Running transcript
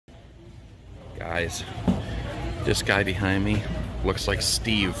Guys, this guy behind me looks like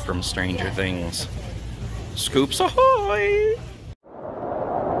Steve from Stranger Things. Scoops ahoy!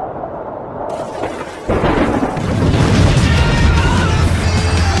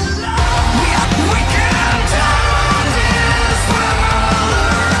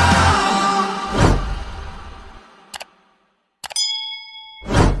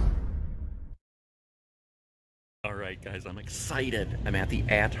 Alright guys, I'm excited. I'm at the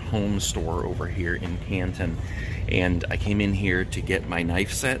at-home store over here in Canton, and I came in here to get my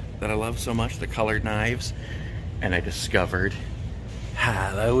knife set that I love so much, the colored knives, and I discovered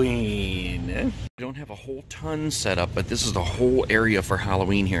Halloween. I don't have a whole ton set up, but this is the whole area for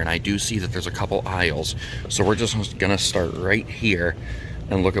Halloween here, and I do see that there's a couple aisles, so we're just gonna start right here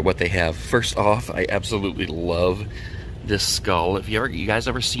and look at what they have. First off, I absolutely love this skull. If you guys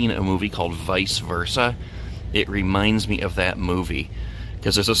ever seen a movie called Vice Versa, it reminds me of that movie,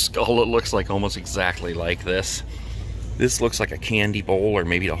 because there's a skull that looks like almost exactly like this. This looks like a candy bowl, or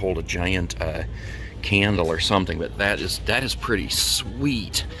maybe to hold a giant candle or something, but that is pretty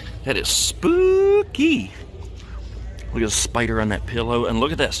sweet. That is spooky. Look at the spider on that pillow, and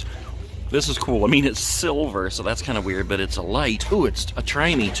look at this. This is cool. I mean, it's silver, so that's kind of weird, but it's a light. Ooh, it's a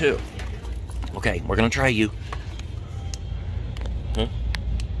try me too. Okay, we're gonna try you. Huh?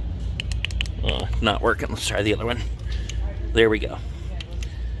 Not working. Let's try the other one. There we go.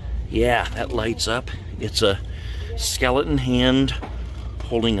 Yeah, that lights up. It's a skeleton hand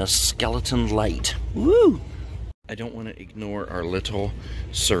holding a skeleton light. Woo! I don't want to ignore our little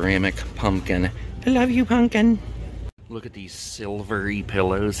ceramic pumpkin. I love you, pumpkin. Look at these silvery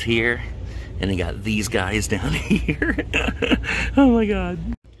pillows here. And I got these guys down here. Oh my god.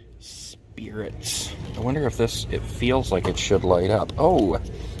 Spirits. I wonder if it feels like it should light up. Oh,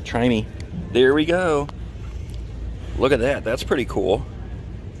 try me. There we go. Look at that. That's pretty cool.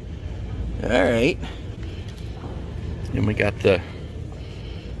 Alright. And we got the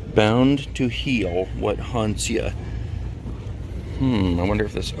Bound to Heal What Haunts Ya. I wonder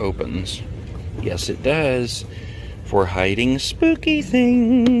if this opens. Yes, it does. For hiding spooky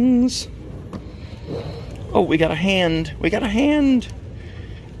things. Oh, we got a hand. We got a hand.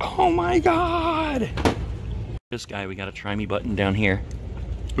 Oh my god. This guy, we got a try me button down here.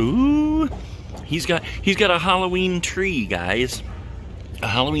 Ooh, he's got a Halloween tree, guys. A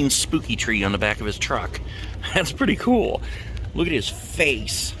Halloween spooky tree on the back of his truck. That's pretty cool. Look at his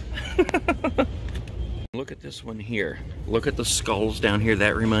face. Look at this one here. Look at the skulls down here.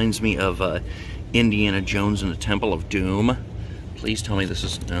 That reminds me of Indiana Jones and the Temple of Doom. Please tell me this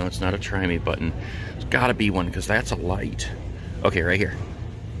is... No, it's not a try me button. It's gotta be one, because that's a light. Okay, right here.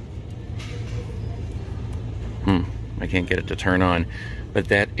 I can't get it to turn on. But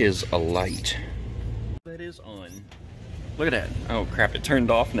that is a light. That is on. Look at that. Oh crap, it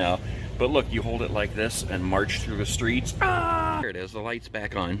turned off now. But look, you hold it like this and march through the streets. Ah! There it is, the light's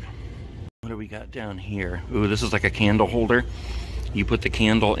back on. What do we got down here? Ooh, this is like a candle holder. You put the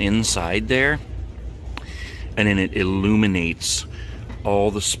candle inside there, and then it illuminates all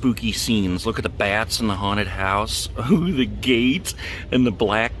the spooky scenes. Look at the bats in the haunted house. Ooh, the gate, and the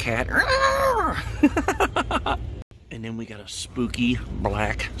black cat. And then we got a spooky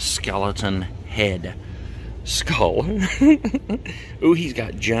black skeleton head. Skull. Ooh, he's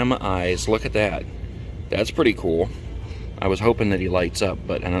got gem eyes. Look at that. That's pretty cool. I was hoping that he lights up,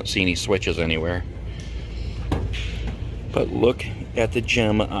 but I don't see any switches anywhere. But look at the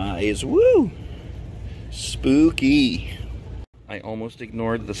gem eyes. Woo! Spooky. I almost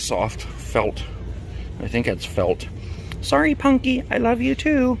ignored the soft felt. I think that's felt. Sorry, Punky. I love you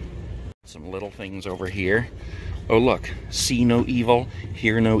too. Some little things over here. Oh look, see no evil,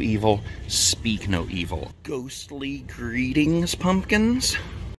 hear no evil, speak no evil. Ghostly greetings, pumpkins.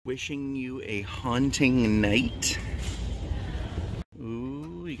 Wishing you a haunting night.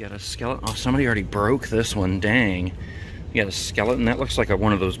 Ooh, you got a skeleton. Oh, somebody already broke this one, dang. You got a skeleton, that looks like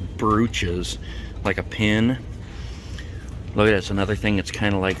one of those brooches, like a pin. Look at this, another thing that's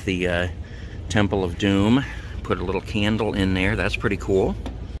kind of like the Temple of Doom. Put a little candle in there, that's pretty cool.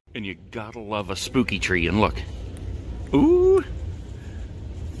 And you gotta love a spooky tree, and look. Ooh!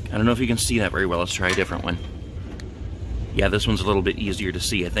 I don't know if you can see that very well. Let's try a different one. Yeah, this one's a little bit easier to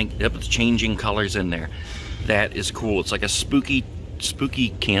see. I think, yep, it's changing colors in there. That is cool. It's like a spooky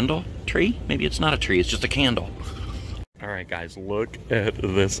candle tree? Maybe it's not a tree, it's just a candle. Alright guys, look at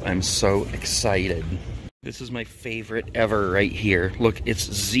this. I'm so excited. This is my favorite ever right here. Look,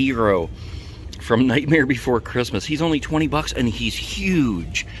 it's Zero from Nightmare Before Christmas. He's only 20 bucks and he's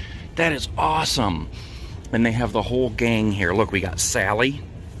huge. That is awesome. And they have the whole gang here. Look, we got Sally.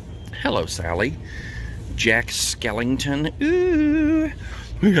 Hello, Sally. Jack Skellington. Ooh.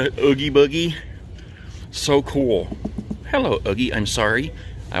 We got Oogie Boogie. So cool. Hello, Oogie. I'm sorry.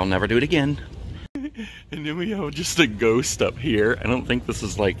 I'll never do it again. And then we have just a ghost up here. I don't think this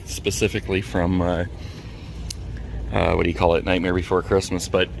is like specifically from, what do you call it? Nightmare Before Christmas,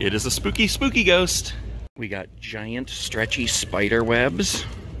 but it is a spooky, spooky ghost. We got giant, stretchy spider webs.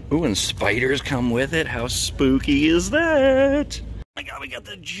 Ooh, and spiders come with it. How spooky is that? Oh my god, we got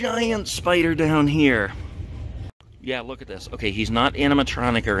the giant spider down here. Yeah, look at this. Okay, he's not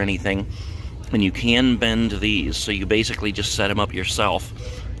animatronic or anything, and you can bend these, so you basically just set him up yourself.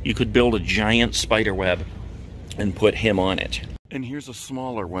 You could build a giant spider web and put him on it. And here's a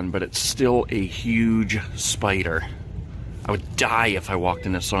smaller one, but it's still a huge spider. I would die if I walked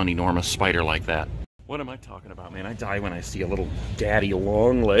in and saw an enormous spider like that. What am I talking about, man? I die when I see a little daddy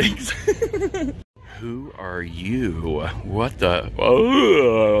long legs. Who are you? What the?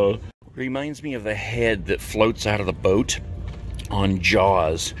 Oh! Reminds me of the head that floats out of the boat on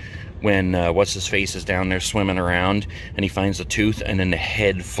Jaws when what's-his-face is down there swimming around and he finds a tooth and then the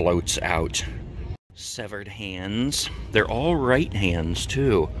head floats out. Severed hands. They're all right hands,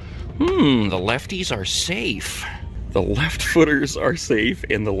 too. The lefties are safe. The left-footers are safe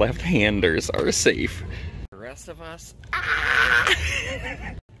and the left-handers are safe. The rest of us... Ah!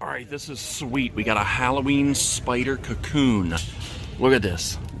 Alright, this is sweet. We got a Halloween spider cocoon. Look at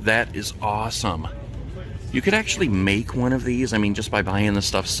this. That is awesome. You could actually make one of these, I mean, just by buying the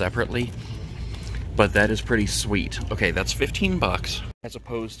stuff separately. But that is pretty sweet. Okay, that's 15 bucks. As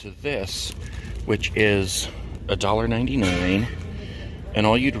opposed to this, which is $1.99. And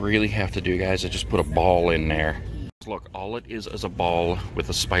all you'd really have to do, guys, is just put a ball in there. Look, all it is a ball with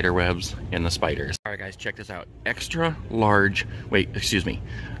the spider webs and the spiders. Alright guys, check this out. Extra large,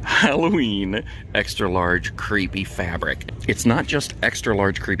 Halloween extra large creepy fabric. It's not just extra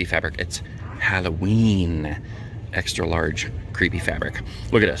large creepy fabric, it's Halloween extra large creepy fabric.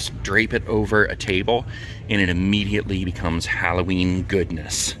 Look at this. Drape it over a table and it immediately becomes Halloween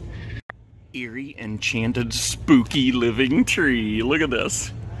goodness. Eerie, enchanted, spooky living tree. Look at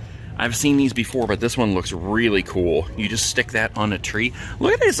this. I've seen these before, but this one looks really cool. You just stick that on a tree.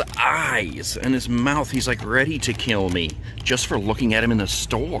 Look at his eyes and his mouth. He's like ready to kill me just for looking at him in the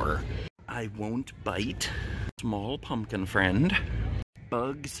store. I won't bite. Small pumpkin friend.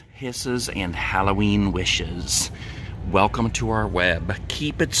 Bugs, hisses, and Halloween wishes. Welcome to our web.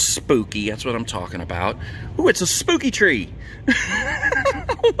 Keep it spooky. That's what I'm talking about. Ooh, it's a spooky tree.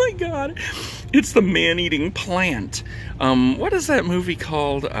 Oh my god. It's the man-eating plant. What is that movie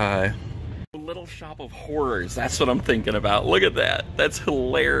called? Little Shop of Horrors. That's what I'm thinking about. Look at that. That's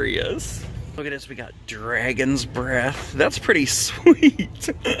hilarious. Look at this. We got dragon's breath. That's pretty sweet.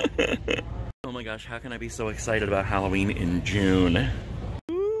 Oh my gosh, how can I be so excited about Halloween in June?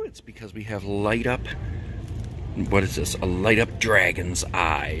 Ooh, it's because we have light up. What is this? A light up dragon's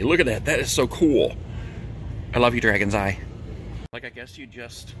eye. Look at that. That is so cool. I love you, dragon's eye. Like, I guess you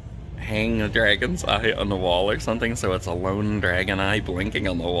just hang a dragon's eye on the wall or something, so it's a lone dragon eye blinking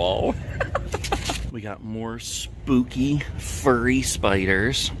on the wall. We got more spooky, furry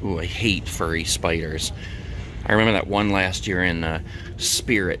spiders. Ooh, I hate furry spiders. I remember that one last year in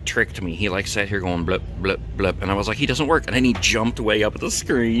Spirit tricked me. He like sat here going blip, blip, blip, and I was like, he doesn't work. And then he jumped way up at the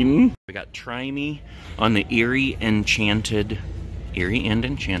screen. We got Try Me on the Eerie and Enchanted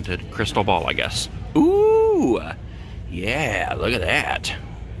crystal ball, I guess. Ooh! Yeah, look at that.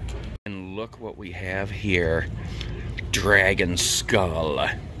 And look what we have here. Dragon skull.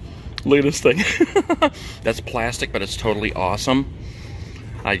 Look at this thing. That's plastic, but it's totally awesome.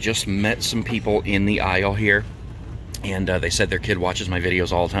 I just met some people in the aisle here, and they said their kid watches my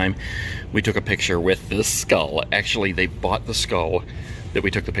videos all the time. We took a picture with this skull. Actually, they bought the skull that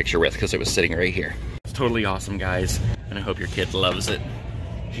we took the picture with because it was sitting right here. It's totally awesome, guys, and I hope your kid loves it.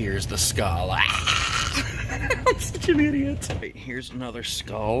 Here's the skull. I'm such an idiot. Wait, here's another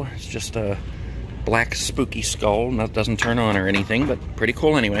skull. It's just a black spooky skull. That doesn't turn on or anything, but pretty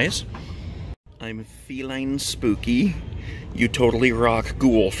cool anyways. I'm feline spooky. You totally rock,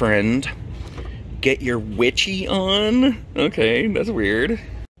 ghoul friend. Get your witchy on? Okay, that's weird.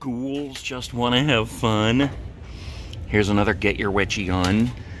 Ghouls just want to have fun. Here's another get your witchy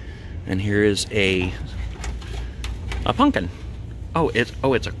on. And here is a pumpkin. Oh,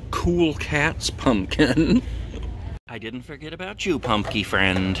 it's a cool cat's pumpkin. I didn't forget about you, pumpkin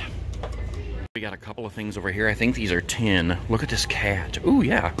friend. We got a couple of things over here. I think these are tin. Look at this cat. Ooh,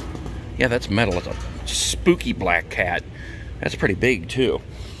 yeah. Yeah, that's metal. It's a spooky black cat. That's pretty big, too.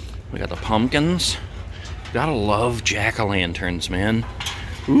 We got the pumpkins. Gotta love jack-o'-lanterns, man.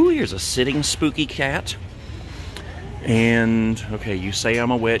 Ooh, here's a sitting spooky cat. And, okay, you say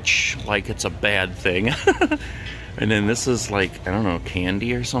I'm a witch like it's a bad thing. And then this is like, I don't know,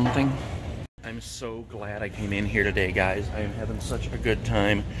 candy or something. I'm I'm so glad I came in here today, guys. I am having such a good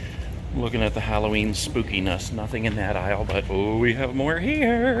time looking at the Halloween spookiness. Nothing in that aisle, but oh, we have more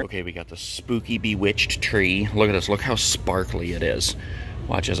here. Okay, we got the spooky bewitched tree. Look at this. Look how sparkly it is.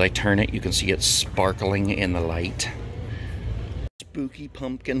 Watch as I turn it. You can see it sparkling in the light. Spooky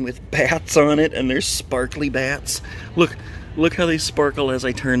pumpkin with bats on it, and there's sparkly bats. Look how they sparkle as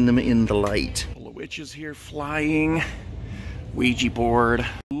I turn them in the light. All the witches here flying. Ouija board.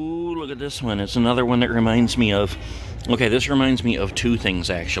 Ooh, look at this one. It's another one that reminds me of... Okay, this reminds me of two things,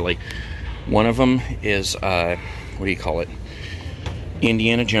 actually. One of them is, what do you call it?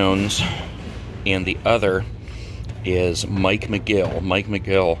 Indiana Jones. And the other is Mike McGill. Mike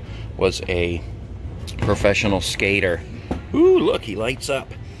McGill was a professional skater. Ooh, look, he lights up.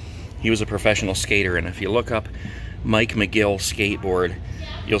 He was a professional skater, and if you look up Mike McGill skateboard,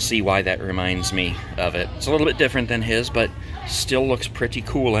 you'll see why that reminds me of it. It's a little bit different than his, but still looks pretty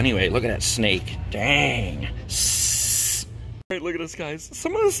cool anyway. Look at that snake. Dang. Alright, look at this, guys.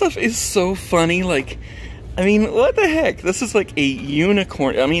 Some of this stuff is so funny. Like, I mean, what the heck? This is like a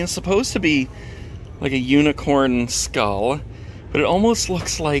unicorn. I mean, it's supposed to be like a unicorn skull, but it almost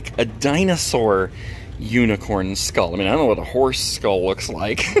looks like a dinosaur unicorn skull. I mean, I don't know what a horse skull looks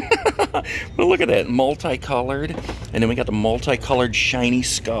like. But look at that, multicolored. And then we got the multicolored shiny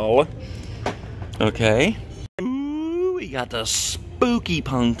skull. Okay. Ooh, we got the spooky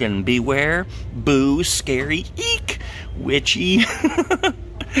pumpkin. Beware, boo, scary, eek, witchy.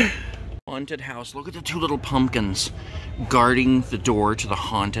 Haunted house. Look at the two little pumpkins guarding the door to the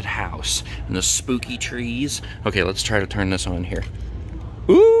haunted house. And the spooky trees. Okay, let's try to turn this on here.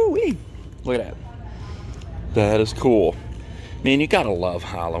 Ooh-wee. Look at that. That is cool. Man, you gotta love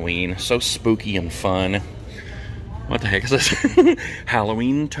Halloween. So spooky and fun. What the heck is this?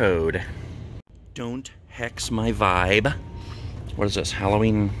 Halloween toad. Don't hex my vibe. What is this?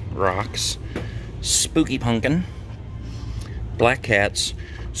 Halloween rocks. Spooky pumpkin. Black cats.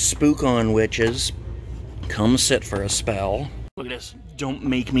 Spook on witches. Come sit for a spell. Look at this. Don't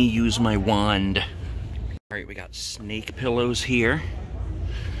make me use my wand. Alright, we got snake pillows here.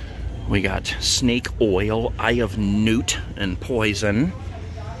 We got snake oil, eye of newt, and poison.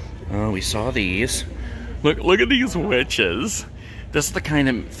 Oh, we saw these. Look at these witches. This is the kind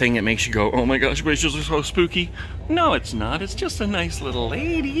of thing that makes you go, oh my gosh, witches are so spooky. No, it's not. It's just a nice little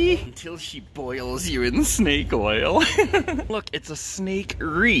lady. Until she boils you in snake oil. Look, it's a snake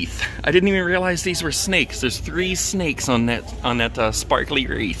wreath. I didn't even realize these were snakes. There's 3 snakes on that sparkly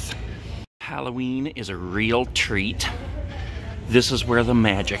wreath. Halloween is a real treat. This is where the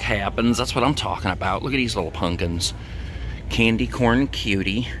magic happens. That's what I'm talking about. Look at these little pumpkins. Candy corn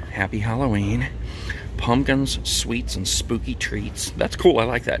cutie. Happy Halloween. Pumpkins, sweets, and spooky treats. That's cool. I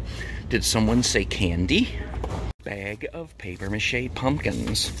like that. Did someone say candy? Bag of paper mache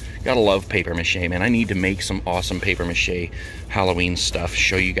pumpkins. Gotta love paper mache, man. I need to make some awesome paper mache Halloween stuff.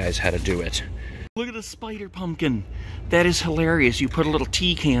 Show you guys how to do it. Look at the spider pumpkin. That is hilarious. You put a little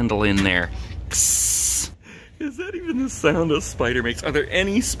tea candle in there. Kss. Is that even the sound a spider makes? Are there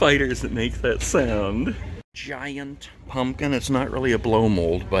any spiders that make that sound? Giant pumpkin. It's not really a blow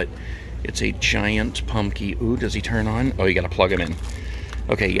mold, but it's a giant pumpkin. Ooh, does he turn on? Oh, you gotta plug him in.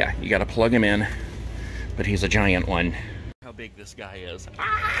 Okay, yeah, you gotta plug him in, but he's a giant one. How big this guy is.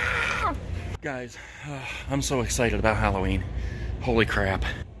 Ah! Guys, I'm so excited about Halloween. Holy crap.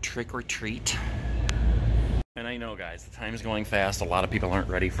 Trick or treat. And I know, guys, the time's going fast. A lot of people aren't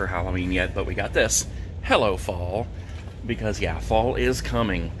ready for Halloween yet, but we got this. Hello, fall. Because, yeah, fall is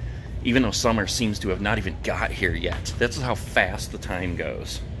coming. Even though summer seems to have not even got here yet. That's how fast the time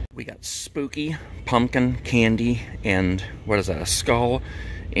goes. We got spooky, pumpkin, candy, and what is that, a skull,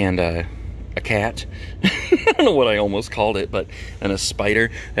 and a cat. I don't know what I almost called it, but, and a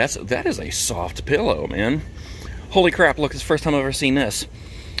spider. That is a soft pillow, man. Holy crap, look, it's the first time I've ever seen this.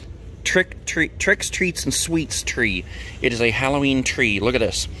 Tricks, treats, and sweets tree. It is a Halloween tree. Look at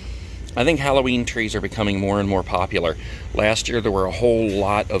this. I think Halloween trees are becoming more and more popular. Last year there were a whole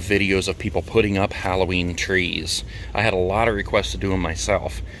lot of videos of people putting up Halloween trees. I had a lot of requests to do them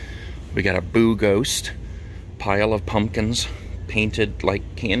myself. We got a boo ghost, pile of pumpkins painted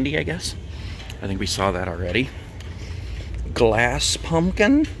like candy, I guess. I think we saw that already. Glass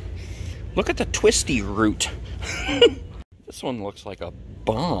pumpkin. Look at the twisty root. This one looks like a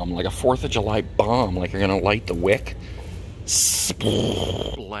bomb, like a 4th of July bomb, like you're gonna light the wick.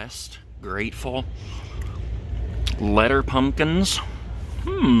 Blessed, grateful. Letter pumpkins.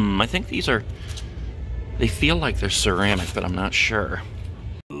 I think these are, they feel like they're ceramic, but I'm not sure.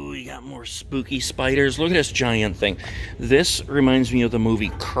 Ooh, we got more spooky spiders. Look at this giant thing. This reminds me of the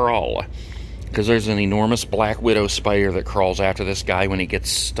movie Crawl. because there's an enormous black widow spider that crawls after this guy when he gets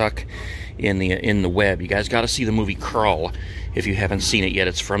stuck in the web. You guys got to see the movie Crawl if you haven't seen it yet.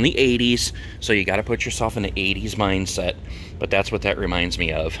 It's from the 80s, so you got to put yourself in the 80s mindset. But that's what that reminds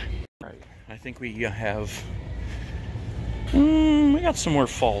me of. All right, I think we have... we got some more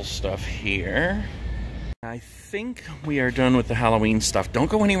fall stuff here. I think we are done with the Halloween stuff. Don't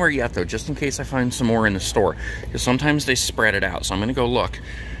go anywhere yet, though, just in case I find some more in the store. Because sometimes they spread it out, so I'm going to go look.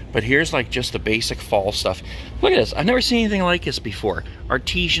 But here's like just the basic fall stuff. Look at this. I've never seen anything like this before.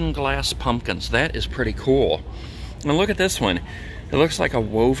 Artesian glass pumpkins. That is pretty cool. And look at this one. It looks like a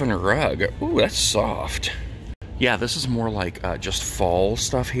woven rug. Ooh, that's soft. Yeah, this is more like just fall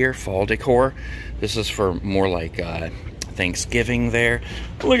stuff here. Fall decor. This is for more like Thanksgiving there.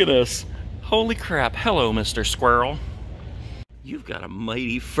 Look at this. Holy crap. Hello, Mr. Squirrel. You've got a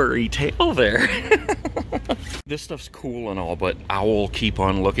mighty furry tail there. This stuff's cool and all, but I will keep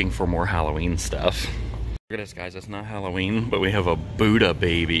on looking for more Halloween stuff. Look at this, guys. It's not Halloween, but we have a Buddha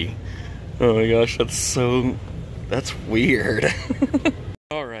baby. Oh my gosh, that's weird.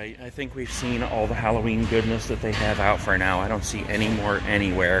 Alright, I think we've seen all the Halloween goodness that they have out for now. I don't see any more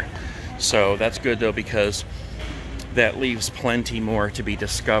anywhere. So that's good, though, because that leaves plenty more to be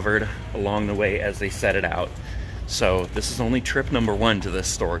discovered along the way as they set it out. So this is only trip number 1 to this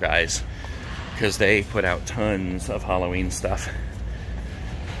store, guys, because they put out tons of Halloween stuff.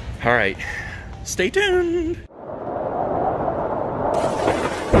 All right, stay tuned.